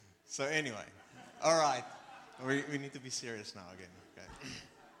So anyway, all right. We need to be serious now again. Okay.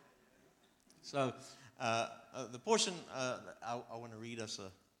 So the portion, I want to read us a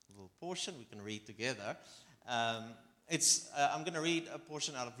little portion we can read together. I'm going to read a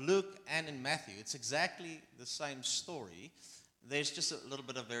portion out of Luke and in Matthew. It's exactly the same story. There's just a little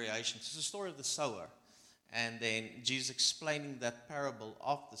bit of variation. It's the story of the sower. And then Jesus explaining that parable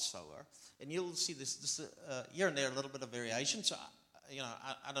of the sower. And you'll see this here and there a little bit of variation. So,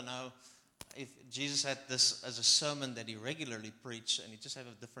 I don't know if Jesus had this as a sermon that he regularly preached, and he just had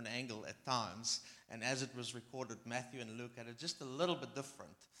a different angle at times. And as it was recorded, Matthew and Luke had it just a little bit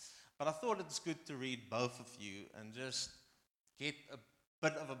different. But I thought it's good to read both of you and just get a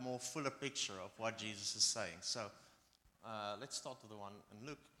bit of a more fuller picture of what Jesus is saying. So let's start with the one in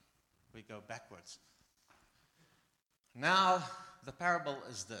Luke. We go backwards. Now, the parable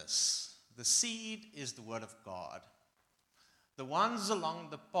is this. The seed is the word of God. The ones along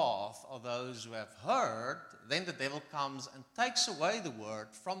the path are those who have heard. Then the devil comes and takes away the word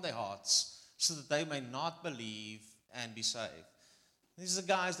from their hearts so that they may not believe and be saved. These are the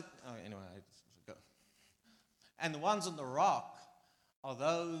guys that, go. And the ones on the rock are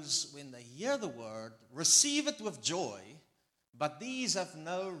those, when they hear the word, receive it with joy, but these have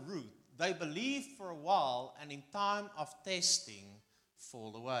no root. They believe for a while, and in time of testing,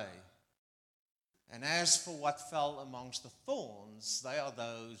 fall away. And as for what fell amongst the thorns, they are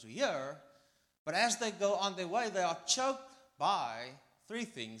those who hear, but as they go on their way, they are choked by three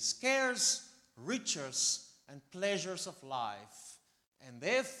things: cares, riches, and pleasures of life. And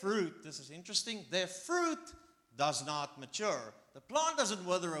their fruit, this is interesting, their fruit does not mature. The plant doesn't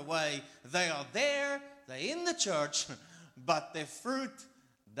wither away. They are there, they're in the church, but their fruit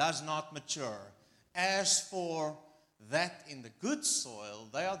does not mature. As for that in the good soil,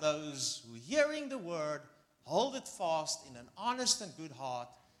 they are those who, hearing the word, hold it fast in an honest and good heart,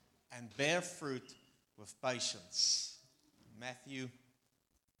 and bear fruit with patience. Matthew.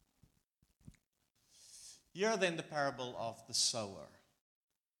 Hear then the parable of the sower.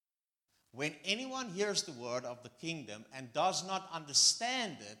 When anyone hears the word of the kingdom and does not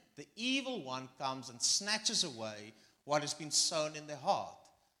understand it, the evil one comes and snatches away what has been sown in their heart.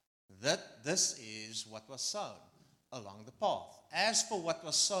 This is what was sown along the path. As for what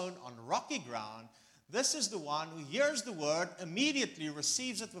was sown on rocky ground, this is the one who hears the word, immediately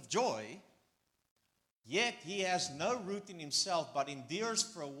receives it with joy, yet he has no root in himself, but endures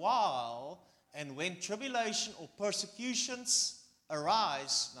for a while, and when tribulation or persecutions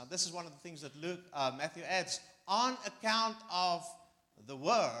arise, now this is one of the things that Matthew adds, on account of the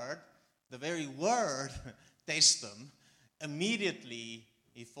word, the very word tests them, immediately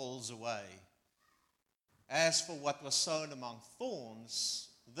he falls away. As for what was sown among thorns,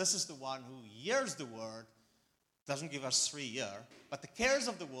 this is the one who hears the word, doesn't give us 3 years, but the cares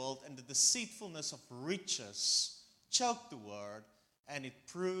of the world and the deceitfulness of riches choke the word, and it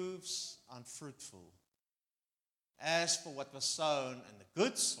proves unfruitful. As for what was sown in the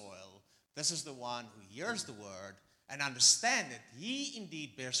good soil, this is the one who hears the word and understands it. He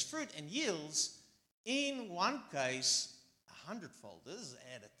indeed bears fruit and yields, in one case, 100-fold. This is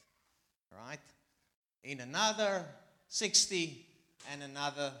added, right? In another, 60, and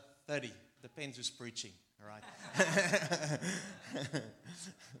another 30. Depends who's preaching, right?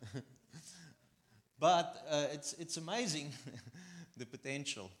 But it's amazing the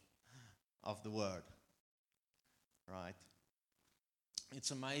potential of the word, right?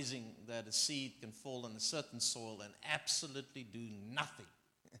 It's amazing that a seed can fall in a certain soil and absolutely do nothing,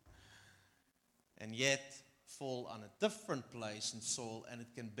 and yet fall on a different place in soil, and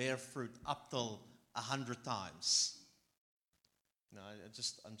it can bear fruit up till 100 times.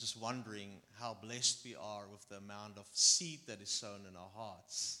 I'm just wondering how blessed we are with the amount of seed that is sown in our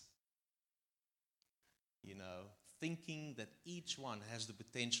hearts. Thinking that each one has the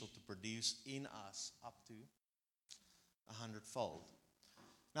potential to produce in us up to 100-fold.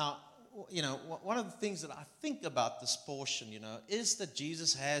 Now, one of the things that I think about this portion, is that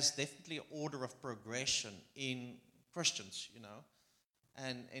Jesus has definitely an order of progression in Christians,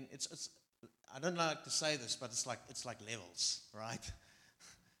 and it's I don't like to say this, but it's like levels, right?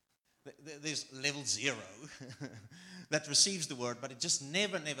 There's level 0 that receives the word, but it just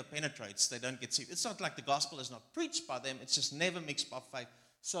never penetrates. They don't get saved. It's not like the gospel is not preached by them. It's just never mixed by faith.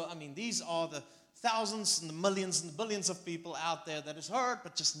 So, these are the thousands and the millions and the billions of people out there that has heard,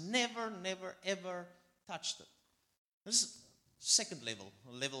 but just never, ever touched it. This is second level,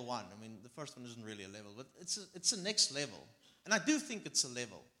 or level 1. The first one isn't really a level, but it's a next level. And I do think it's a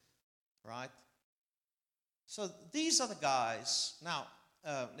level, right? So these are the guys. Now,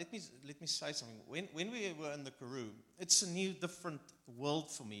 let me say something. When we were in the Karoo, it's a new, different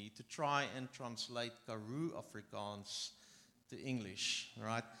world for me to try and translate Karoo Afrikaans to English,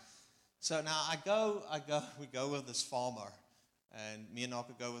 right? So now we go with this farmer, and me and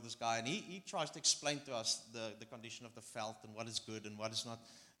Naka go with this guy, and he tries to explain to us the condition of the veld and what is good and what is not,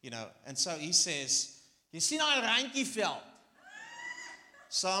 And so he says, "You see nou randjie veld."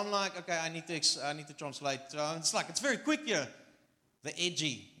 So I'm like, okay, I need to translate. So it's very quick here. The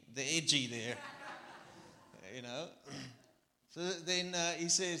edgy there, So then he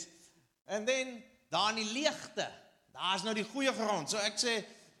says, and then daar in die leegte, daar's nou die goeie grond. So ek sê,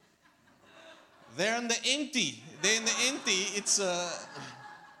 there in the empty, it's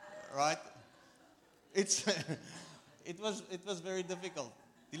right. It was very difficult.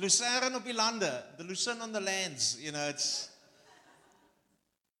 Die lucerne op die lande, the lucerne on the lands,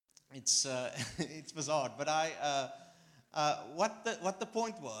 it's hard. But what the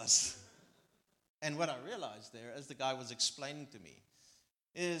point was, and what I realized there as the guy was explaining to me,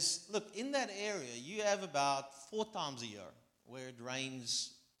 is, look, in that area, you have about 4 times a year where it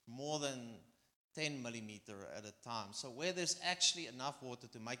rains more than 10 millimeter at a time. So where there's actually enough water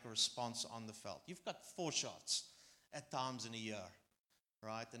to make a response on the veld. You've got 4 shots at times in a year,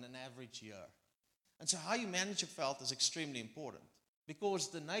 right, in an average year. And so how you manage your veld is extremely important, because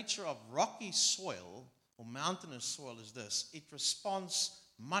the nature of rocky soil or mountainous soil is this: it responds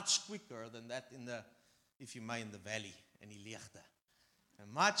much quicker than that in the valley, in die leegte.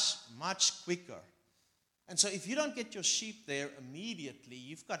 And much quicker. And so if you don't get your sheep there immediately,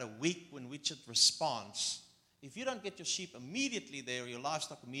 you've got a week in which it responds. If you don't get your sheep immediately there, your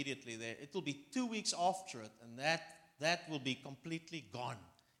livestock immediately there, it will be 2 weeks after it, and that will be completely gone.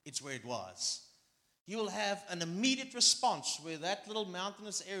 It's where it was. You will have an immediate response where that little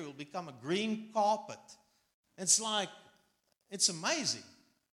mountainous area will become a green carpet. It's amazing.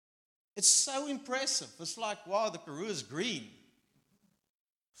 It's so impressive. It's like, wow, the Karoo is green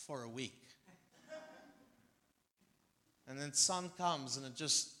for a week. And then sun comes and it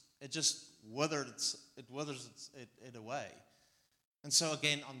just withers it away. And so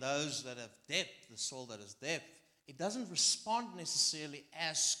again, on those that have depth, the soil that has depth, it doesn't respond necessarily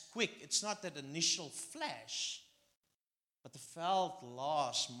as quick. It's not that initial flash, but the veld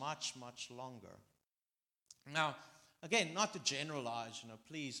lasts much, much longer. Now, again, not to generalize,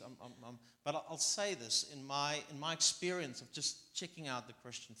 please, but I'll say this in my experience of just checking out the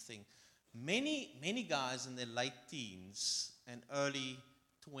Christian thing. Many guys in their late teens and early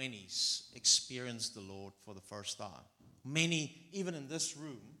 20s experienced the Lord for the first time. Many, even in this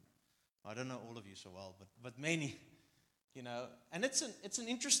room. I don't know all of you so well, but many, and it's an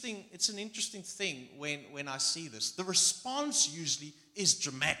interesting thing when I see this. The response usually is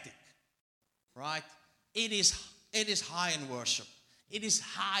dramatic, right? It is high in worship. It is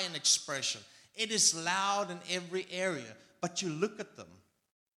high in expression. It is loud in every area. But you look at them,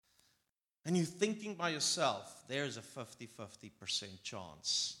 and you're thinking by yourself, there's a 50%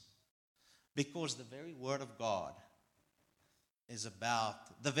 chance, because the very Word of God is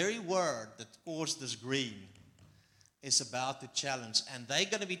about, the very word that caused this green is about to challenge. And they're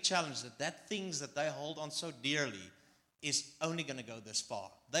going to be challenged that things that they hold on so dearly is only going to go this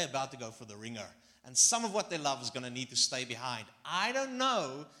far. They're about to go for the ringer. And some of what they love is going to need to stay behind. I don't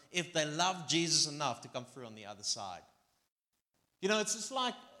know if they love Jesus enough to come through on the other side. It's just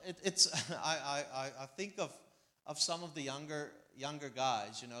like, I think of some of the younger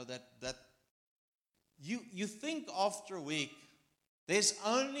guys, that you think after a week,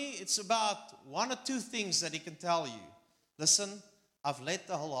 it's about 1 or 2 things that he can tell you. Listen, I've led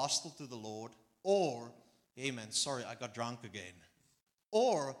the whole hostel to the Lord. Or, hey man, sorry, I got drunk again.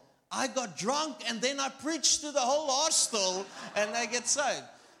 Or, I got drunk and then I preached to the whole hostel and they get saved.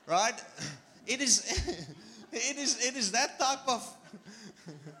 Right? It is that type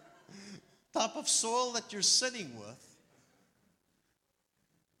of soil that you're sitting with.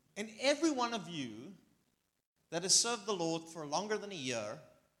 And every one of you that has served the Lord for longer than a year,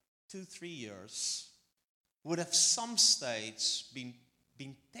 2-3 years, would have some stage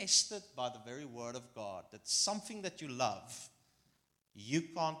been tested by the very Word of God, that something that you love, you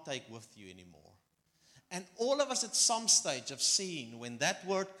can't take with you anymore. And all of us at some stage have seen when that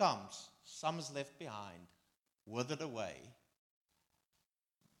word comes, some is left behind, withered away.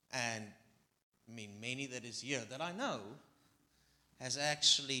 And many that is here that I know has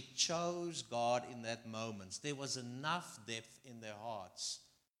actually chose God in that moment. There was enough depth in their hearts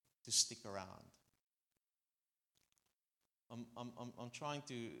to stick around. I'm trying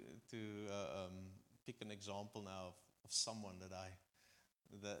to pick an example now of someone that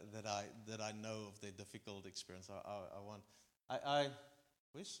I know of their difficult experience.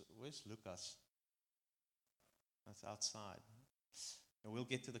 Where's Lucas? That's outside. And we'll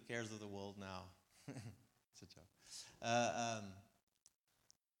get to the cares of the world now. It's a joke.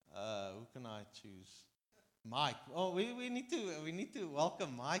 Who can I choose? Mike. Oh, we need to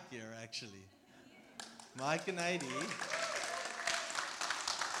welcome Mike here, actually. Mike and Adi.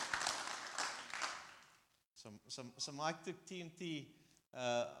 So Mike took TNT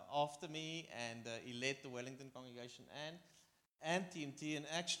after me, and he led the Wellington congregation and TNT. And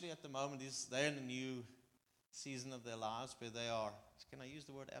actually, at the moment, they're in a new season of their lives where they are. Can I use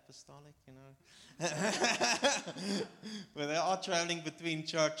the word apostolic? Where they are traveling between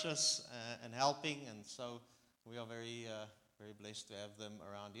churches and helping, and so we are very very blessed to have them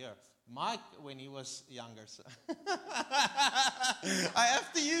around here. Mike, when he was younger, so I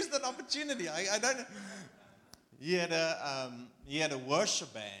have to use that opportunity. I don't. He had a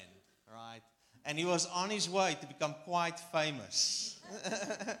worship band, right? And he was on his way to become quite famous.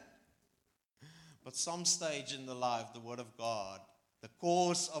 But some stage in the life, the Word of God, the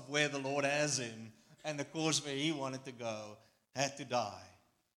course of where the Lord has him, and the course where he wanted to go, had to die.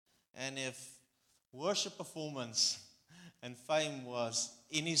 And if worship performance and fame was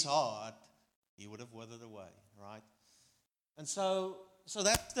in his heart, he would have withered away, right? And so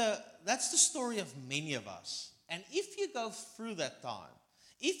that's the story of many of us. And if you go through that time,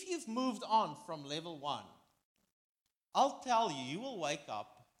 if you've moved on from level 1, I'll tell you, you will wake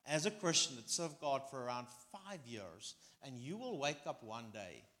up as a Christian that served God for around 5 years, and you will wake up one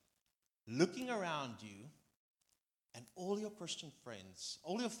day looking around you, and all your Christian friends,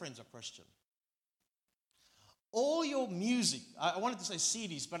 all your friends are Christian. All your music, I wanted to say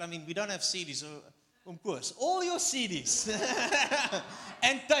CDs, but I mean, we don't have CDs, so of course, all your CDs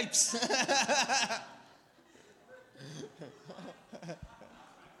and tapes.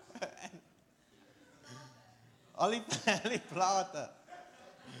 Ali plate.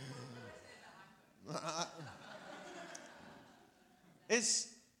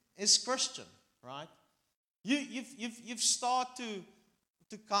 Is Christian, right? You've started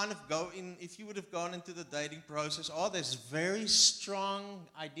to kind of go in. If you would have gone into the dating process, there's very strong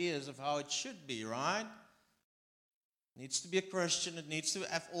ideas of how it should be, right? It needs to be a Christian. It needs to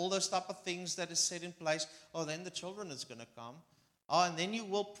have all those type of things that is set in place. Then the children is going to come. And then you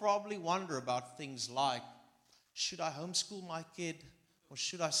will probably wonder about things like, should I homeschool my kid, or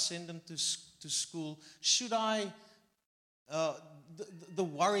should I send him to school? Should I, the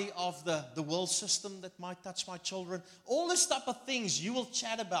worry of the world system that might touch my children? All this type of things you will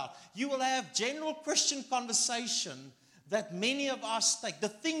chat about. You will have general Christian conversation that many of us take. The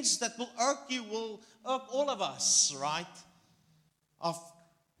things that will irk you will irk all of us, right? Of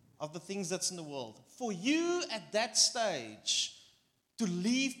the things that's in the world. For you at that stage, to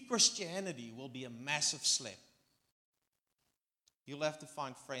leave Christianity will be a massive slap. You'll have to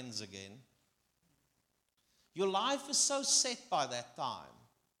find friends again. Your life is so set by that time,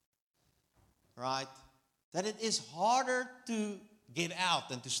 right, that it is harder to get out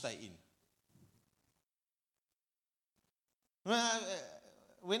than to stay in.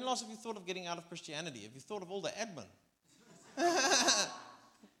 When last have you thought of getting out of Christianity? Have you thought of all the admin?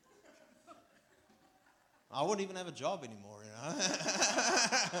 I wouldn't even have a job anymore,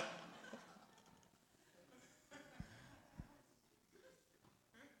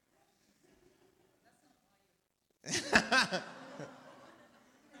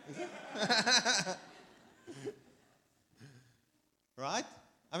 Right?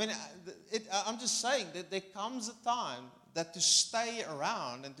 I mean, I'm just saying that there comes a time that to stay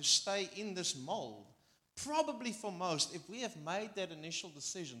around and to stay in this mold, probably for most, if we have made that initial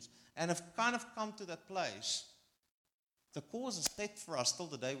decisions and have kind of come to that place, the course is set for us till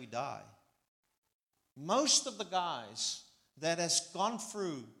the day we die. Most of the guys that has gone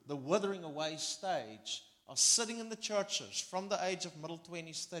through the withering away stage are sitting in the churches from the age of middle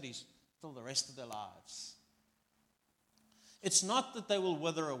 20s, 30s, till the rest of their lives. It's not that they will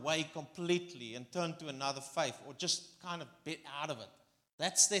wither away completely and turn to another faith or just kind of get out of it.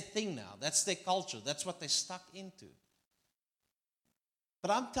 That's their thing now. That's their culture. That's what they're stuck into.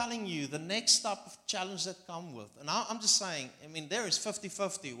 But I'm telling you, the next type of challenge that come with, and I'm just saying, I mean, there is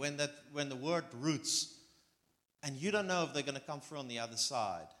 50-50 when the word roots, and you don't know if they're going to come through on the other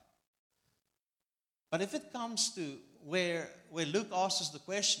side. But if it comes to where Luke asks the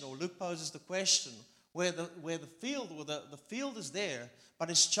question, or Luke poses the question, where the field is there, but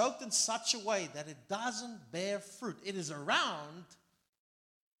it's choked in such a way that it doesn't bear fruit. It is around,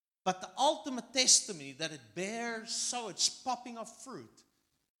 but the ultimate testimony that it bears, so it's popping off fruit,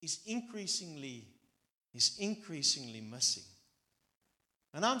 is increasingly missing.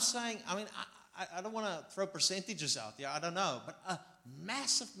 And I'm saying, I mean, I don't want to throw percentages out there. I don't know, but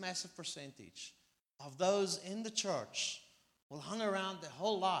massive, massive percentage of those in the church will hang around their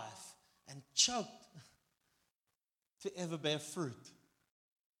whole life and choked to ever bear fruit.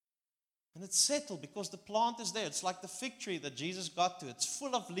 And it's settled because the plant is there. It's like the fig tree that Jesus got to. It's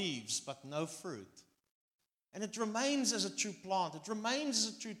full of leaves, but no fruit. And it remains as a true plant. It remains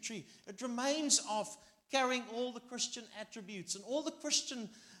as a true tree. It remains of carrying all the Christian attributes and all the Christian,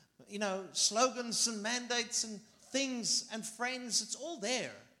 slogans and mandates and things and friends. It's all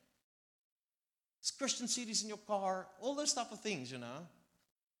there. It's Christian CDs in your car, all those type of things,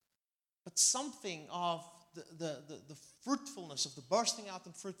 But something of the fruitfulness, of the bursting out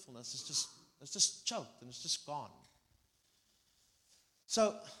in fruitfulness is just choked and it's just gone.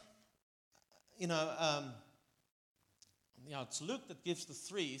 So, it's Luke that gives the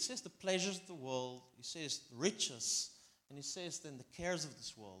three. He says the pleasures of the world, he says riches, and he says then the cares of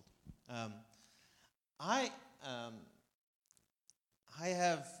this world. I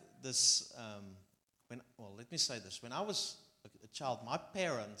have this, let me say this. When I was a child, my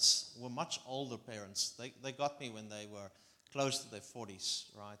parents were much older parents. They got me when they were close to their 40s,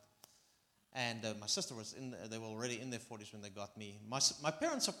 right? And my sister they were already in their 40s when they got me. My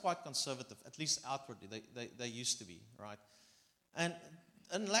parents are quite conservative, at least outwardly. They used to be, right? And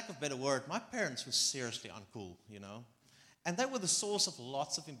lack of a better word, my parents were seriously uncool, And they were the source of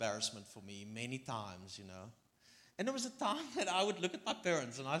lots of embarrassment for me many times, And there was a time that I would look at my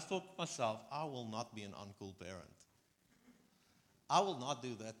parents and I thought to myself, I will not be an uncool parent. I will not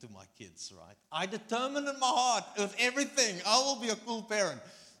do that to my kids, right? I determined in my heart, with everything, I will be a cool parent.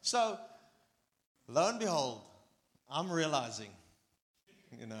 So, lo and behold, I'm realizing,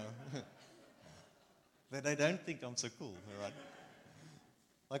 that they don't think I'm so cool, right?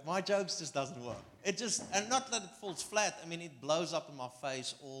 Like my jokes just doesn't work. And not that it falls flat, it blows up in my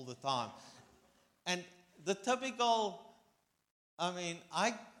face all the time. And the typical,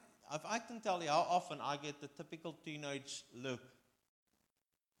 I can tell you how often I get the typical teenage look.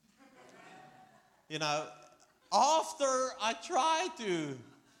 After I try to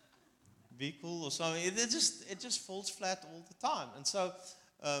be cool or something, it just falls flat all the time. And so,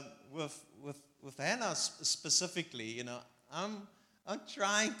 with Hannah specifically, I'm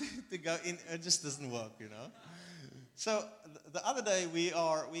trying to go in. It just doesn't work, So the other day we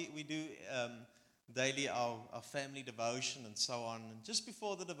do daily our family devotion and so on. And just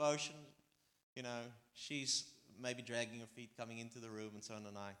before the devotion, she's maybe dragging her feet coming into the room and so on.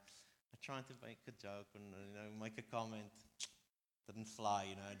 And I tried to make a joke and make a comment. Didn't fly,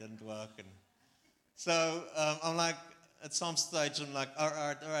 it didn't work. And so I'm like, at some stage, I'm like, all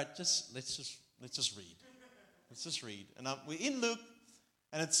right, let's just read. Let's just read. And we're in Luke,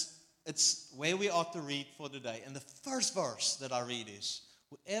 and it's where we ought to read for today. And the first verse that I read is,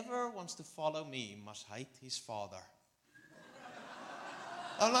 whoever wants to follow me must hate his father.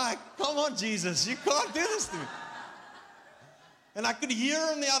 I'm like, come on, Jesus, you can't do this to me. And I could hear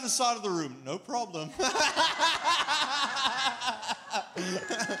on the other side of the room, no problem.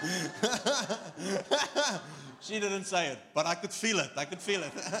 She didn't say it, but I could feel it.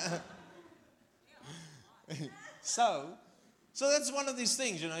 So that's one of these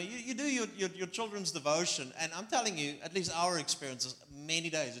things, you do your children's devotion, and I'm telling you, at least our experiences, many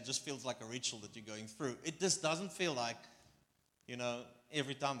days it just feels like a ritual that you're going through. It just doesn't feel like,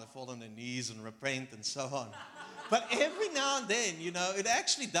 every time they fall on their knees and repent and so on. But every now and then, it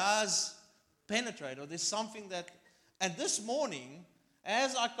actually does penetrate, or there's something that, and this morning,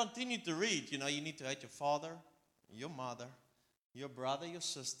 as I continue to read, you need to hate your father, your mother, your brother, your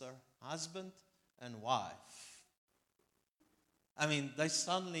sister, husband, and wife. They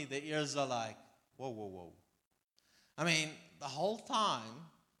suddenly, their ears are like, whoa, whoa, whoa. The whole time,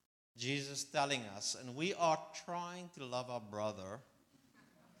 Jesus telling us, and we are trying to love our brother.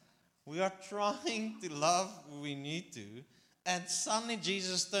 We are trying to love who we need to, and suddenly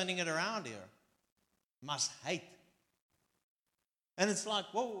Jesus is turning it around here. Must hate. And it's like,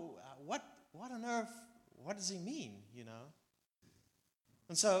 whoa, what on earth, what does he mean,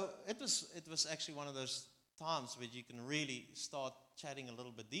 And so it was actually one of those times where you can really start chatting a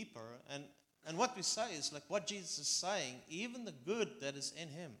little bit deeper. And what we say is like what Jesus is saying, even the good that is in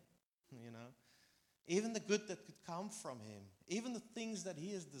him, even the good that could come from him, even the things that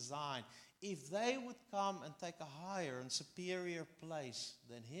he has designed, if they would come and take a higher and superior place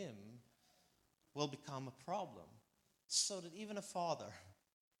than him, will become a problem. So that even a father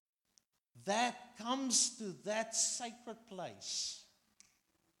that comes to that sacred place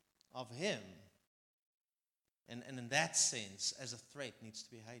of him, and in that sense, as a threat, needs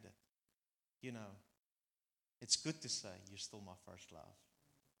to be hated. It's good to say, you're still my first love.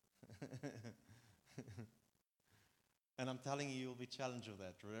 And I'm telling you, you'll be challenged with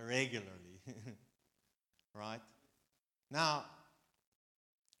that regularly. Right? Now,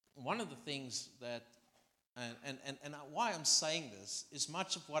 one of the things that, and why I'm saying this, is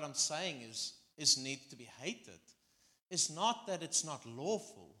much of what I'm saying is need to be hated. It's not that it's not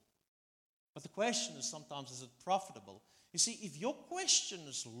lawful, but the question is sometimes, is it profitable? You see, if your question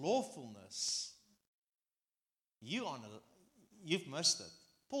is lawfulness, you've missed it.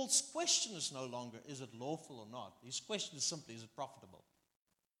 Paul's question is no longer, is it lawful or not? His question is simply, is it profitable?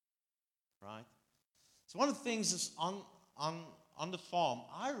 Right? So one of the things is on the farm,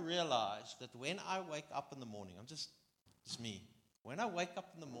 I realized that when I wake up in the morning, it's me. When I wake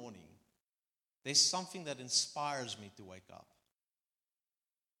up in the morning, there's something that inspires me to wake up.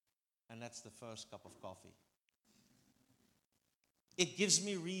 And that's the first cup of coffee. It gives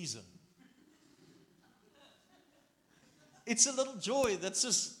me reason. It's a little joy that's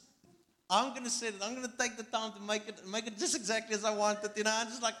just, I'm going to say that, I'm going to take the time to make it just exactly as I want it, I'm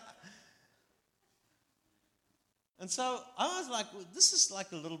just like, and so I was like, well, this is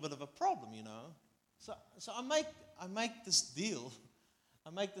like a little bit of a problem, So I make this deal.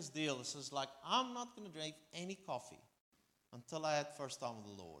 This is like, I'm not going to drink any coffee until I had first time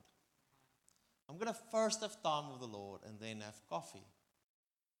with the Lord. I'm going to first have time with the Lord and then have coffee.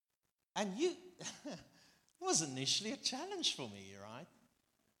 And it was initially a challenge for me, right?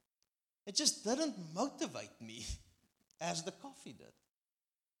 It just didn't motivate me as the coffee did,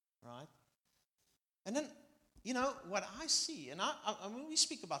 right? And then, what I see, and I mean, we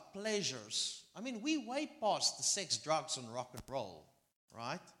speak about pleasures. I mean, we way past the sex, drugs, and rock and roll,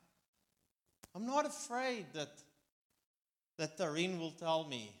 right? I'm not afraid that Tareen will tell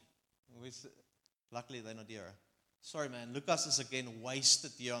me, luckily they're not here. Sorry, man, Lucas is again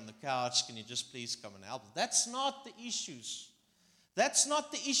wasted here on the couch. Can you just please come and help? That's not the issues. That's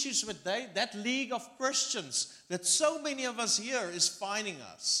not the issues with that league of Christians that so many of us here is finding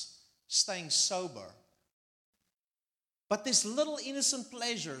us staying sober. But there's little innocent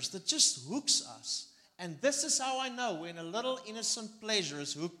pleasures that just hooks us. And this is how I know when a little innocent pleasure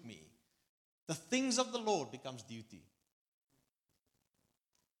has hooked me. The things of the Lord becomes duty.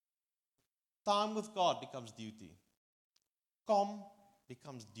 Time with God becomes duty. Calm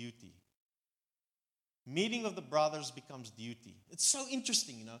becomes duty. Meeting of the brothers becomes duty. It's so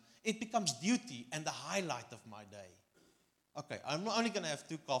interesting, It becomes duty and the highlight of my day. Okay, I'm not only going to have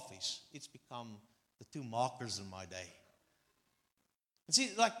 2 coffees. It's become the 2 markers in my day. And see,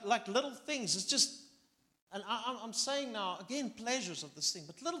 like little things, it's just, and I'm saying now, again, pleasures of this thing,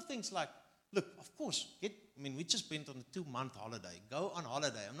 but little things like, look, of course, we just went on a 2-month holiday. Go on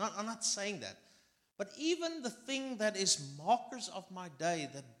holiday. I'm not saying that. But even the thing that is markers of my day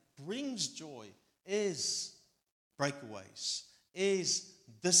that brings joy is breakaways, is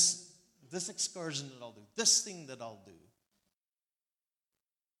this excursion that I'll do, this thing that I'll do.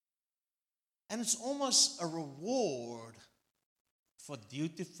 And it's almost a reward for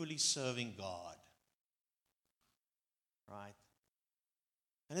dutifully serving God. Right?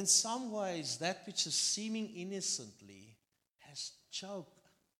 And in some ways, that which is seeming innocently has choked.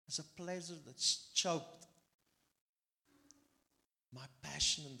 It's a pleasure that's choked my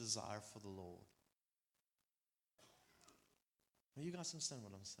passion and desire for the Lord. Well, you guys understand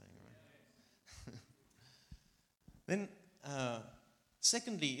what I'm saying, right? Then,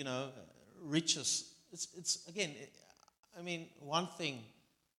 secondly, riches. It's again, one thing.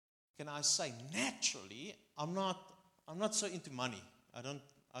 Can I say naturally, I'm not so into money. I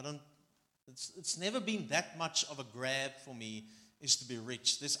don't. It's never been that much of a grab for me. Is to be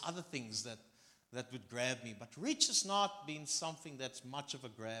rich. There's other things that would grab me, but rich has not been something that's much of a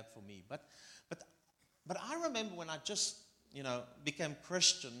grab for me. But I remember when I just became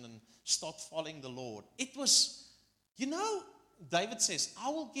Christian and started following the Lord. It was, David says, "I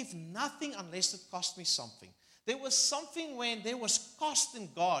will give nothing unless it cost me something." There was something when there was cost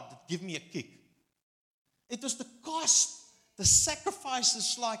in God that gave me a kick. It was the cost, the sacrifice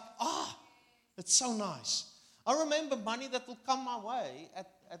is like, it's so nice. I remember money that will come my way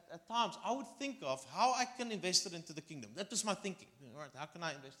at times. I would think of how I can invest it into the kingdom. That was my thinking. Right, how can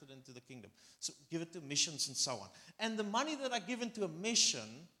I invest it into the kingdom? So give it to missions and so on. And the money that I give into a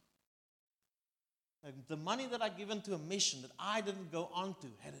mission, that I didn't go on to,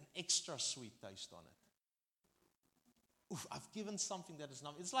 had an extra sweet taste on it. Oof, I've given something that is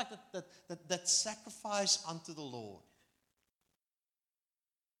not. It's like that sacrifice unto the Lord.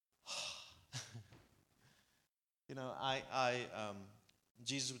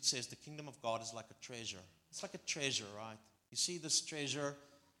 Jesus would say, the kingdom of God is like a treasure. It's like a treasure, right? You see this treasure,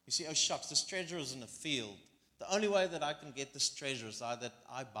 you see, oh shucks, this treasure is in a field. The only way that I can get this treasure is that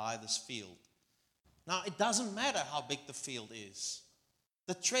I buy this field. Now, it doesn't matter how big the field is.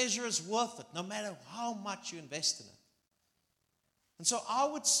 The treasure is worth it, no matter how much you invest in it. And so I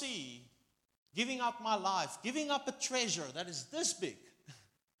would see giving up my life, giving up a treasure that is this big,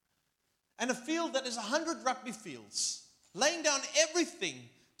 and a field that is 100 rugby fields, laying down everything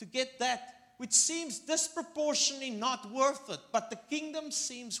to get that which seems disproportionately not worth it, but the kingdom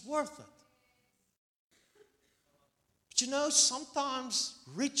seems worth it. But you know, sometimes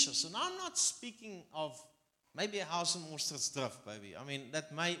riches, and I'm not speaking of maybe a house in Moorsdrift, baby. I mean,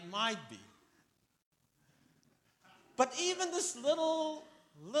 that might be. But even this little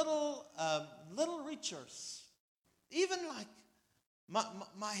riches, even like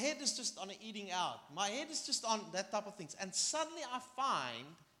my head is just on eating out. My head is just on that type of things. And suddenly I find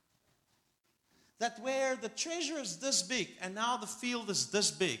that where the treasure is this big and now the field is this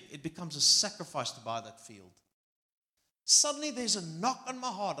big, it becomes a sacrifice to buy that field. Suddenly there's a knock on my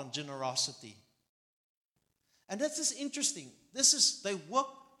heart on generosity. And this is interesting. They work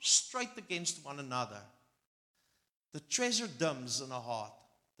straight against one another. The treasure dims in our heart.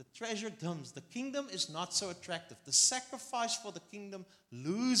 The treasure dims. The kingdom is not so attractive. The sacrifice for the kingdom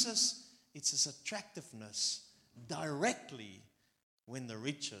loses its attractiveness directly when the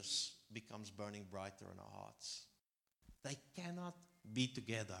riches becomes burning brighter in our hearts. They cannot be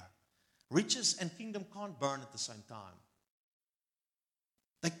together. Riches and kingdom can't burn at the same time.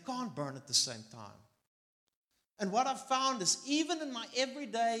 They can't burn at the same time. And what I've found is even in my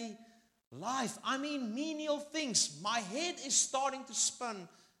everyday life, I mean menial things, my head is starting to spin,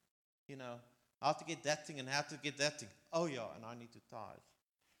 how to get that thing and how to get that thing. Oh yeah, and I need to tithe.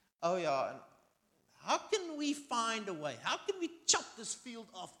 Oh yeah, and how can we find a way? How can we chop this field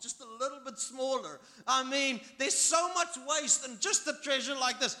off just a little bit smaller? I mean, there's so much waste and just a treasure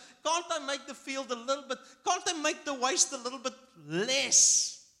like this. Can't I make the field a little bit, can't I make the waste a little bit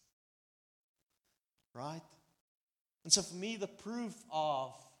less? Right? And so for me, the proof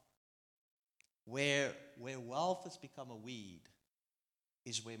of where wealth has become a weed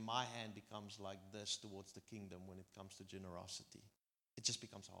is where my hand becomes like this towards the kingdom when it comes to generosity. It just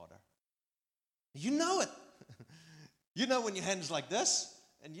becomes harder. You know it. You know when your hand is like this,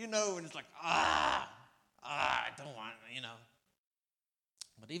 and you know when it's like, I don't want,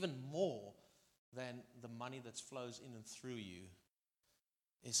 But even more than the money that flows in and through you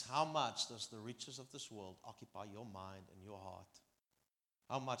is how much does the riches of this world occupy your mind and your heart?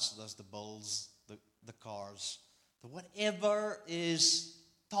 How much does the bills, the cars, the whatever is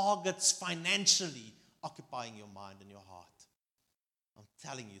targets financially occupying your mind and your heart? I'm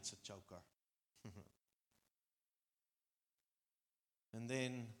telling you, it's a choker. And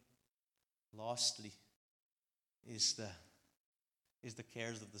then, lastly, is the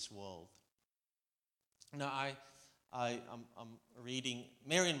cares of this world. Now, I'm reading.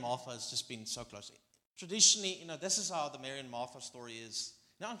 Mary and Martha has just been so close. Traditionally, this is how the Mary and Martha story is.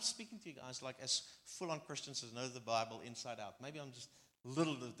 Now, I'm speaking to you guys like as full-on Christians as know the Bible inside out. Maybe I'm just a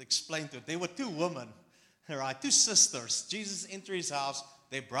little bit explain to it. There were two women, right? Two sisters. Jesus entered his house,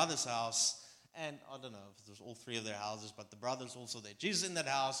 their brother's house. And I don't know if it was all three of their houses, but the brother's also there. Jesus in that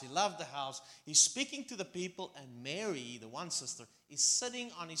house. He loved the house. He's speaking to the people. And Mary, the one sister, is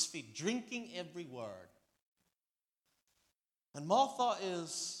sitting on his feet, drinking every word. And Martha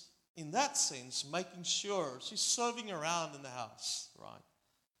is, in that sense, making sure she's serving around in the house, right?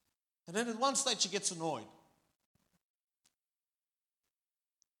 And then at one stage she gets annoyed.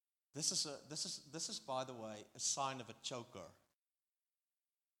 This is, by the way, a sign of a choker.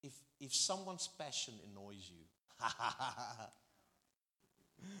 If someone's passion annoys you,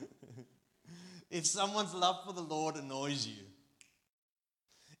 if someone's love for the Lord annoys you,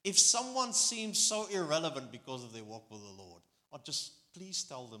 if someone seems so irrelevant because of their walk with the Lord, or just please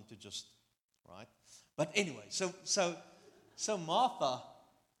tell them to just, right? But anyway, so Martha,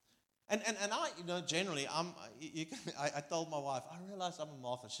 and I, generally, I told my wife, I realize I'm a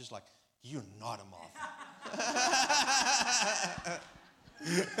Martha. She's like, you're not a Martha.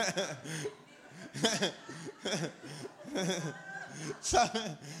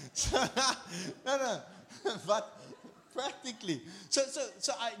 No, but practically.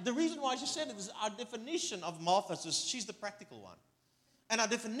 The reason why she said it is our definition of Martha is she's the practical one, and our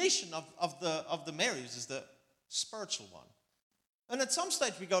definition of the Marys is the spiritual one. And at some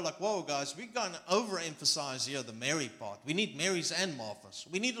stage we go like, whoa, guys, we're going to overemphasize here the Mary part. We need Marys and Marthas.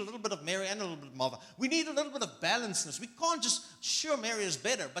 We need a little bit of Mary and a little bit of Martha. We need a little bit of balancedness. We can't just, sure, Mary is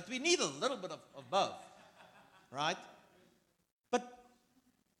better, but we need a little bit of both, right?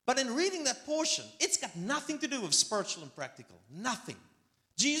 But in reading that portion, it's got nothing to do with spiritual and practical. Nothing.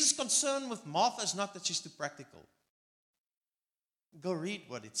 Jesus' concern with Martha is not that she's too practical. Go read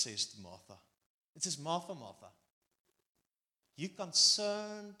what it says to Martha. It says, Martha, Martha, you're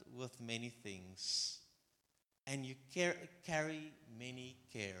concerned with many things, and you carry many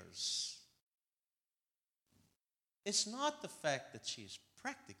cares. It's not the fact that she's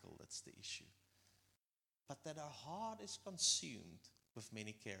practical that's the issue, but that her heart is consumed with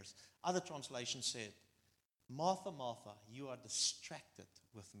many cares. Other translations said, Martha, Martha, you are distracted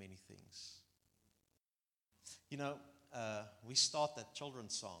with many things. You know, we start that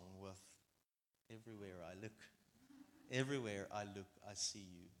children's song with, everywhere I look, everywhere I look, I see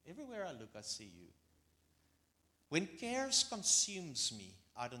you. Everywhere I look, I see you. When cares consumes me,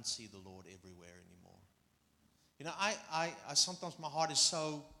 I don't see the Lord everywhere anymore. You know, I sometimes my heart is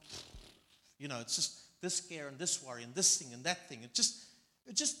so, you know, it's just this care and this worry and this thing and that thing. It just,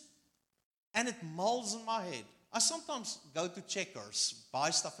 and it molds in my head. I sometimes go to Checkers, buy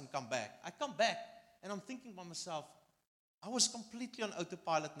stuff and come back. I come back and I'm thinking by myself, I was completely on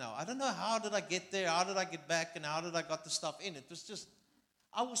autopilot now. I don't know how did I get there, how did I get back, and how did I got the stuff in. It was just,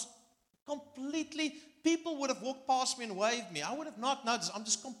 I was completely, people would have walked past me and waved me. I would have not noticed. I'm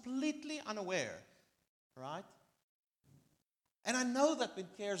just completely unaware, right? And I know that when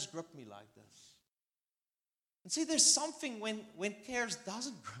cares grip me like this. And see, there's something when cares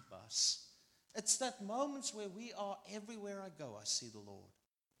doesn't grip us. It's that moments where we are, everywhere I go, I see the Lord.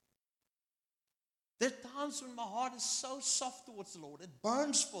 There are times when my heart is so soft towards the Lord, it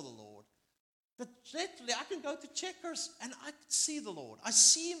burns for the Lord, that literally I can go to Checkers and I can see the Lord. I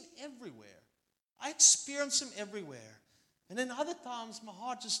see Him everywhere. I experience Him everywhere. And then other times my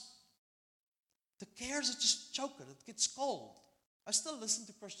heart just, the cares are just choke it. It gets cold. I still listen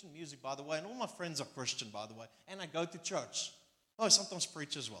to Christian music, by the way, and all my friends are Christian, by the way, and I go to church. Oh, sometimes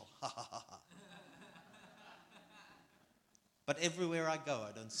preach as well. But everywhere I go,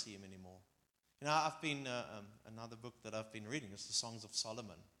 I don't see Him anymore. You know, I've been, another book that I've been reading is the Songs of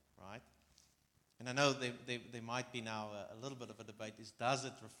Solomon, right? And I know there might be now a little bit of a debate, does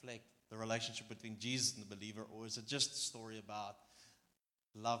it reflect the relationship between Jesus and the believer, or is it just a story about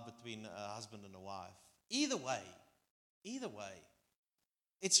love between a husband and a wife? Either way,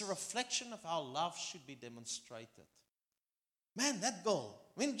 it's a reflection of how love should be demonstrated. Man, that girl,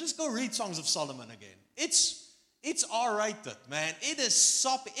 I mean, just go read Songs of Solomon again. It's R-rated, man. It is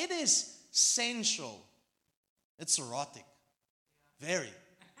soppy. It is sensual. It's erotic. Very.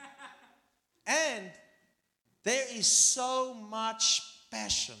 And there is so much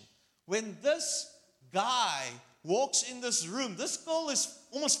passion. When this guy walks in this room, this girl is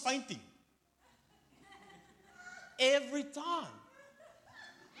almost fainting. Every time.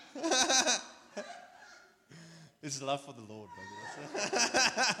 It's love for the Lord, baby.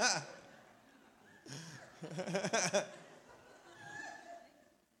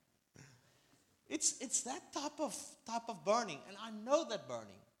 It's that type of burning, and I know that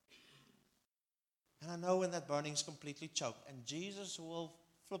burning. And I know when that burning is completely choked, and Jesus will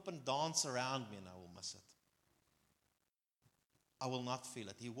flip and dance around me, and I will miss it. I will not feel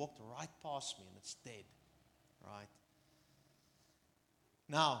it. He walked right past me, and it's dead, right?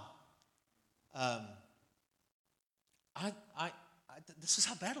 Now, this is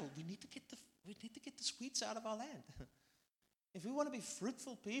our battle. We need to get the weeds out of our land. If we want to be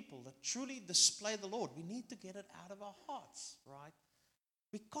fruitful people that truly display the Lord, we need to get it out of our hearts, right?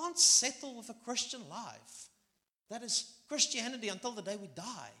 We can't settle with a Christian life. That is Christianity until the day we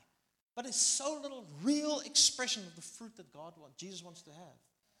die. But it's so little real expression of the fruit that Jesus wants to have.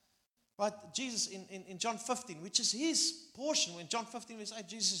 Right? Jesus in John 15, which is His portion, when John 15 we say,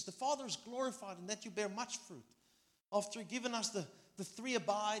 Jesus says, the Father is glorified in that you bear much fruit. After He's given us the three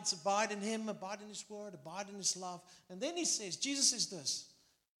abides, abide in Him, abide in His word, abide in His love. And then He says, Jesus says this,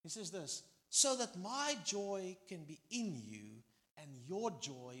 He says this, so that my joy can be in you and your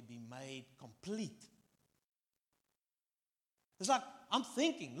joy be made complete. It's like, I'm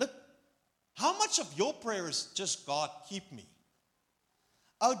thinking, look, how much of your prayer is just, God, keep me?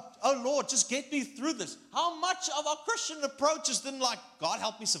 Oh Lord, just get me through this. How much of our Christian approach is then like, God,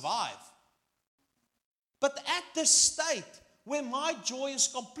 help me survive? But at this state where my joy is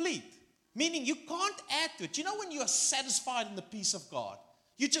complete, meaning you can't add to it. You know when you are satisfied in the peace of God,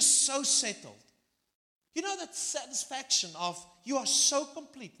 you're just so settled. You know that satisfaction of you are so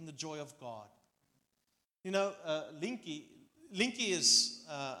complete in the joy of God. You know, Linky is,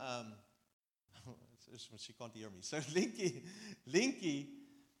 she can't hear me. So Linky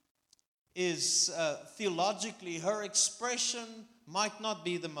is theologically, her expression might not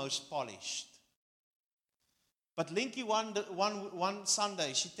be the most polished. But Linky one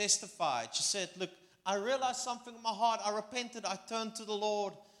Sunday, she testified. She said, look, I realized something in my heart. I repented. I turned to the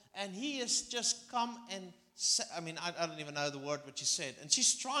Lord. And He has just come and, I don't even know the word what she said. And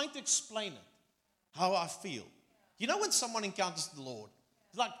she's trying to explain it. how I feel. You know when someone encounters the Lord?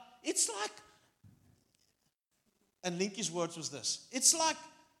 It's like, and Linky's words was this, it's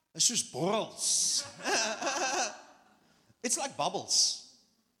just borrels. It's like bubbles.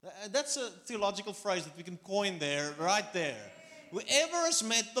 That's a theological phrase that we can coin there, right there. Whoever has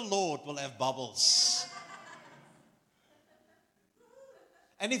met the Lord will have bubbles.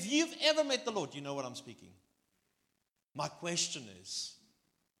 And if you've ever met the Lord, you know what I'm speaking. My question is,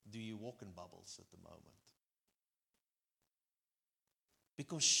 do you walk in bubbles at the moment?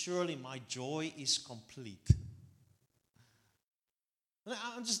 Because surely my joy is complete.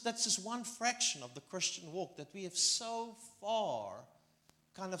 That's just one fraction of the Christian walk that we have so far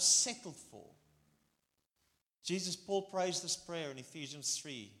kind of settled for. Paul prays this prayer in Ephesians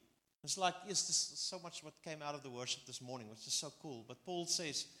 3. It's like, yes, this is so much what came out of the worship this morning, which is so cool. But Paul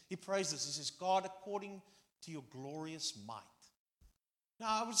says, he prays this, he says, God, according to your glorious might.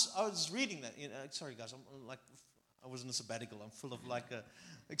 Now, I was reading that. Sorry, guys, I was in a sabbatical. I'm full of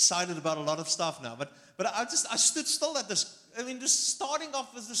excited about a lot of stuff now. But I stood still at this. Just starting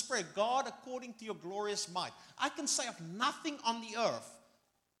off with this prayer, God, according to your glorious might. I can say of nothing on the earth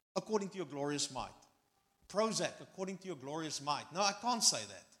according to your glorious might. Prozac, according to your glorious might. No, I can't say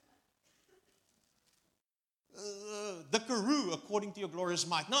that. The Karoo, according to your glorious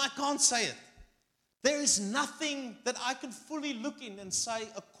might. No, I can't say it. There is nothing that I can fully look in and say,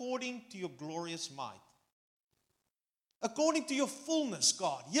 according to your glorious might. According to your fullness,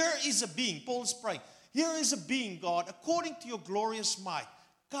 God. Here is a being, Paul is praying. Here is a being, God, according to your glorious might.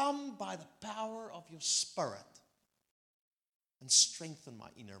 Come by the power of your Spirit and strengthen my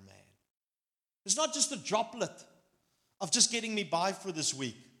inner man. It's not just a droplet of just getting me by for this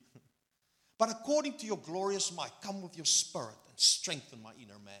week. But according to your glorious might, come with your Spirit and strengthen my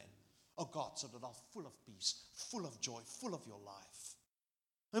inner man. Oh God, so that I'm full of peace, full of joy, full of your life.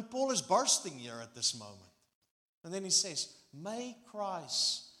 And Paul is bursting here at this moment. And then he says, may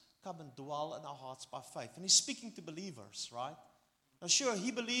Christ come and dwell in our hearts by faith. And he's speaking to believers, right? Now sure,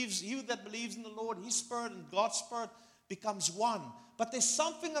 he that believes in the Lord, his Spirit and God's Spirit becomes one. But there's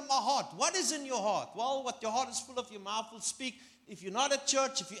something in my heart. What is in your heart? Well, what your heart is full of, your mouth will speak. If you're not at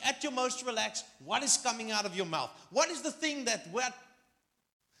church, if you're at your most relaxed, what is coming out of your mouth? What is the thing that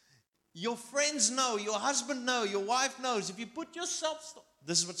your friends know, your husband knows, your wife knows? If you put yourself,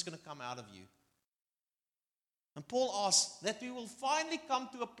 this is what's going to come out of you. And Paul asks that we will finally come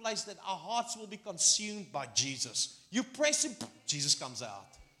to a place that our hearts will be consumed by Jesus. You press him, Jesus comes out.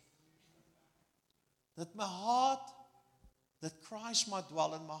 That my heart, that Christ might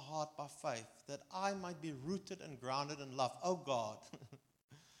dwell in my heart by faith, that I might be rooted and grounded in love. Oh God,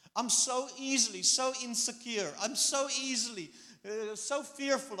 I'm so easily, so insecure. I'm so easily, so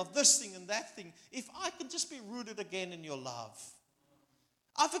fearful of this thing and that thing. If I could just be rooted again in your love.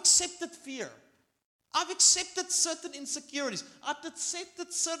 I've accepted fear. I've accepted certain insecurities. I've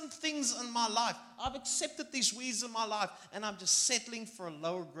accepted certain things in my life. I've accepted these weeds in my life. And I'm just settling for a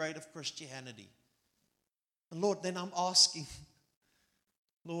lower grade of Christianity. And Lord, then I'm asking,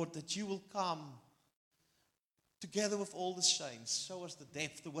 Lord, that you will come together with all the saints, show us the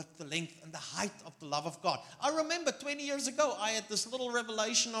depth, the width, the length, and the height of the love of God. I remember 20 years ago, I had this little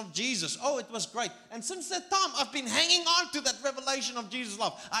revelation of Jesus. Oh, it was great. And since that time, I've been hanging on to that revelation of Jesus'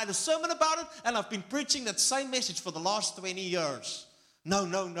 love. I had a sermon about it, and I've been preaching that same message for the last 20 years. No.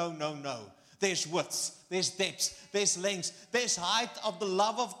 There's widths, there's depths, there's lengths, there's height of the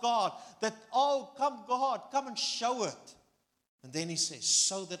love of God. That, oh, come God, come and show it. And then he says,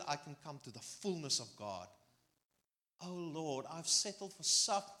 so that I can come to the fullness of God. Oh Lord, I've settled for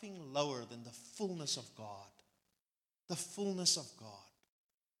something lower than the fullness of God. The fullness of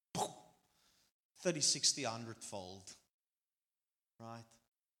God. 30, 60, 100-fold. Right?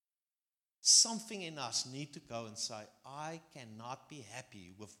 Something in us need to go and say, I cannot be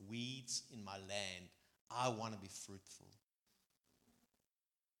happy with weeds in my land. I want to be fruitful.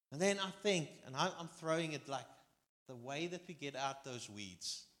 And then I think, and I'm throwing it like the way that we get out those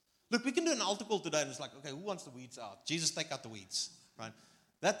weeds. Look, we can do an altar call today, and it's like, okay, who wants the weeds out? Jesus, take out the weeds, right?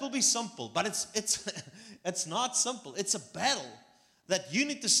 That will be simple, but it's not simple. It's a battle that you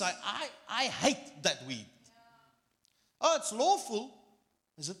need to say, I hate that weed. Oh, it's lawful.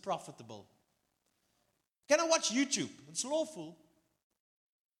 Is it profitable? Can I watch YouTube? It's lawful.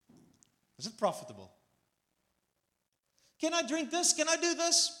 Is it profitable? Can I drink this? Can I do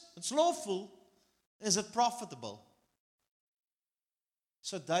this? It's lawful. Is it profitable?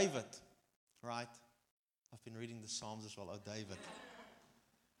 So David, right? I've been reading the Psalms as well. Oh, David.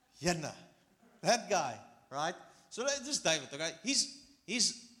 Yenna. That guy, right? So this is David, okay?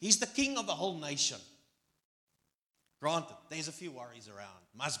 He's the king of the whole nation. Granted, there's a few worries around.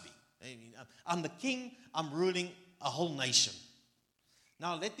 Must be. I mean, I'm the king, I'm ruling a whole nation.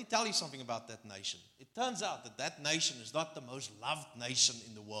 Now, let me tell you something about that nation. It turns out that that nation is not the most loved nation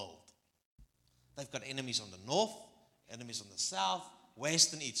in the world. They've got enemies on the north, enemies on the south,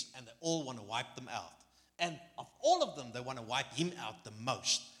 west and east, and they all want to wipe them out. And of all of them, they want to wipe him out the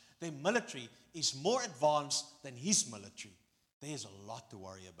most. Their military is more advanced than his military. There's a lot to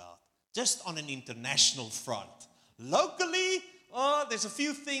worry about, just on an international front. Locally, there's a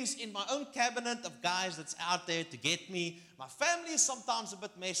few things in my own cabinet of guys that's out there to get me. My family is sometimes a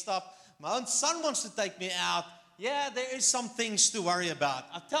bit messed up. My own son wants to take me out. Yeah, there is some things to worry about.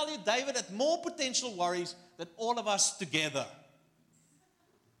 I tell you, David had more potential worries than all of us together.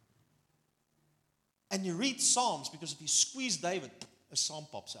 And you read Psalms, because if you squeeze David, a psalm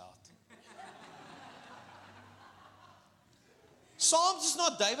pops out. Psalms is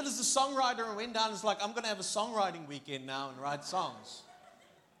not David is the songwriter and went down and was like, I'm going to have a songwriting weekend now and write songs.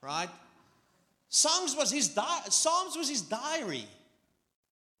 Right? Psalms was his diary.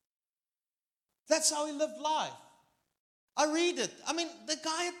 That's how he lived life. I read it. I mean, the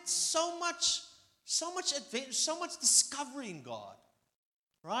guy had so much adventure, so much discovery in God.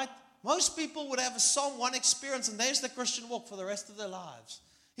 Right? Most people would have a Psalm 1 experience and there's the Christian walk for the rest of their lives.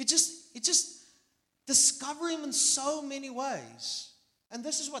 You just discover him in so many ways. And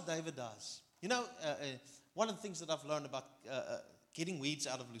this is what David does. You know, one of the things that I've learned about getting weeds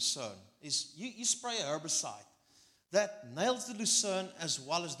out of lucerne is you spray a herbicide that nails the lucerne as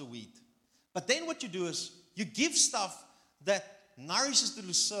well as the weed. But then what you do is you give stuff that nourishes the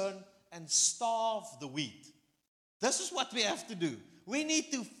lucerne and starve the weed. This is what we have to do. We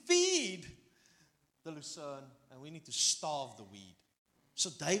need to feed the lucerne and we need to starve the weed. So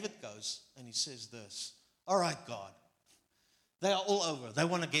David goes and he says this, all right, God, they are all over. They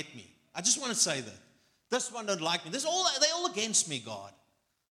want to get me. I just want to say that. This one don't like me. They're all against me, God.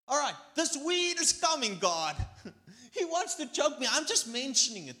 All right, this weed is coming, God. He wants to choke me. I'm just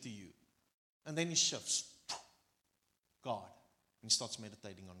mentioning it to you. And then he shifts. God. And he starts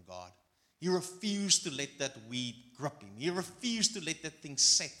meditating on God. He refused to let that weed grip him. He refused to let that thing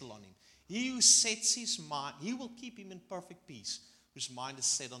settle on him. He who sets his mind, he will keep him in perfect peace, whose mind is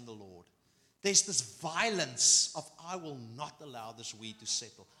set on the Lord. There's this violence of, I will not allow this weed to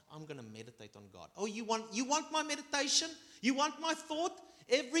settle. I'm going to meditate on God. Oh, you want my meditation? You want my thought?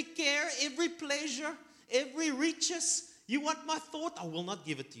 Every care, every pleasure, every riches. You want my thought? I will not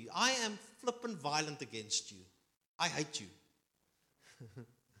give it to you. I am flippant violent against you. I hate you.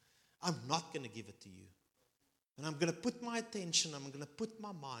 I'm not going to give it to you. And I'm going to put my attention, I'm going to put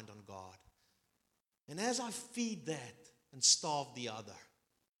my mind on God. And as I feed that and starve the other,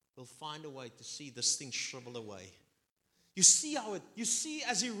 we'll find a way to see this thing shrivel away. You see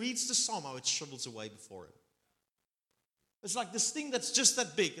as he reads the psalm, how it shrivels away before him. It's like this thing that's just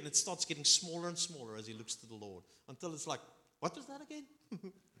that big, and it starts getting smaller and smaller as he looks to the Lord, until it's like, what was that again?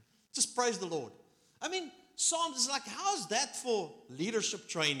 Just praise the Lord. I mean, Psalms is like, how's that for leadership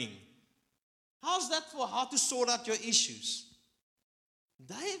training? How's that for how to sort out your issues?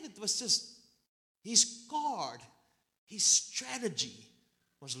 David was just, his card, his strategy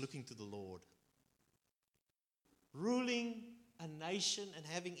was looking to the Lord. Ruling a nation and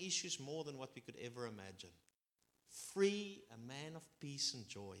having issues more than what we could ever imagine. Free, a man of peace and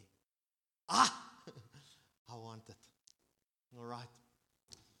joy. I want it. All right.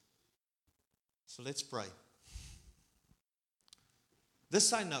 So let's pray.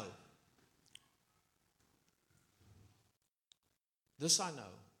 This I know. This I know,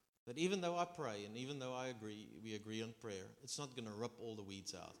 that even though I pray and even though we agree on prayer, it's not going to rip all the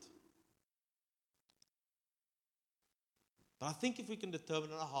weeds out. But I think if we can determine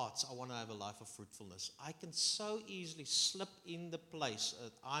in our hearts, I want to have a life of fruitfulness, I can so easily slip in the place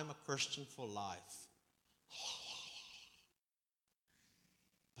that I'm a Christian for life.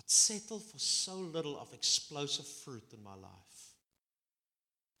 But settle for so little of explosive fruit in my life.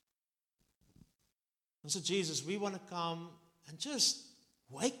 And so Jesus, we want to come and just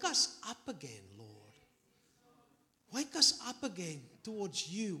wake us up again, Lord. Wake us up again towards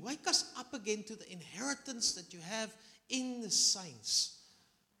you. Wake us up again to the inheritance that you have in the saints.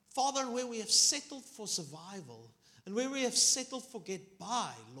 Father, where we have settled for survival and where we have settled for get by,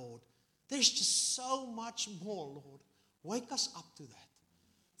 Lord, there's just so much more, Lord. Wake us up to that.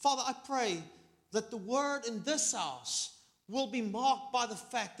 Father, I pray that the word in this house will be marked by the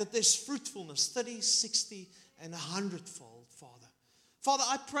fact that there's fruitfulness, 30, 60, and 100-fold, Father. Father,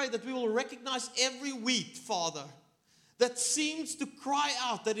 I pray that we will recognize every wheat, Father, that seems to cry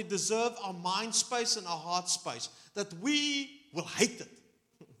out that it deserves our mind space and our heart space, that we will hate it.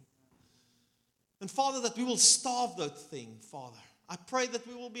 And Father, that we will starve that thing, Father. I pray that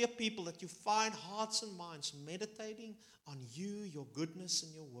we will be a people that you find hearts and minds meditating on you, your goodness,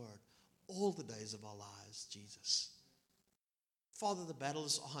 and your word all the days of our lives, Jesus. Father, the battle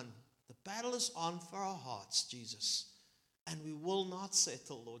is on. The battle is on for our hearts, Jesus. And we will not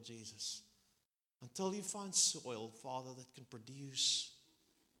settle, Lord Jesus, until you find soil, Father, that can produce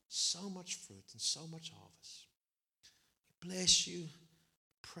so much fruit and so much harvest. We bless you,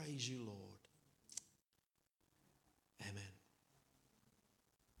 praise you, Lord. Amen.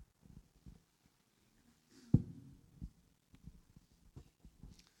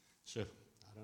 Sure.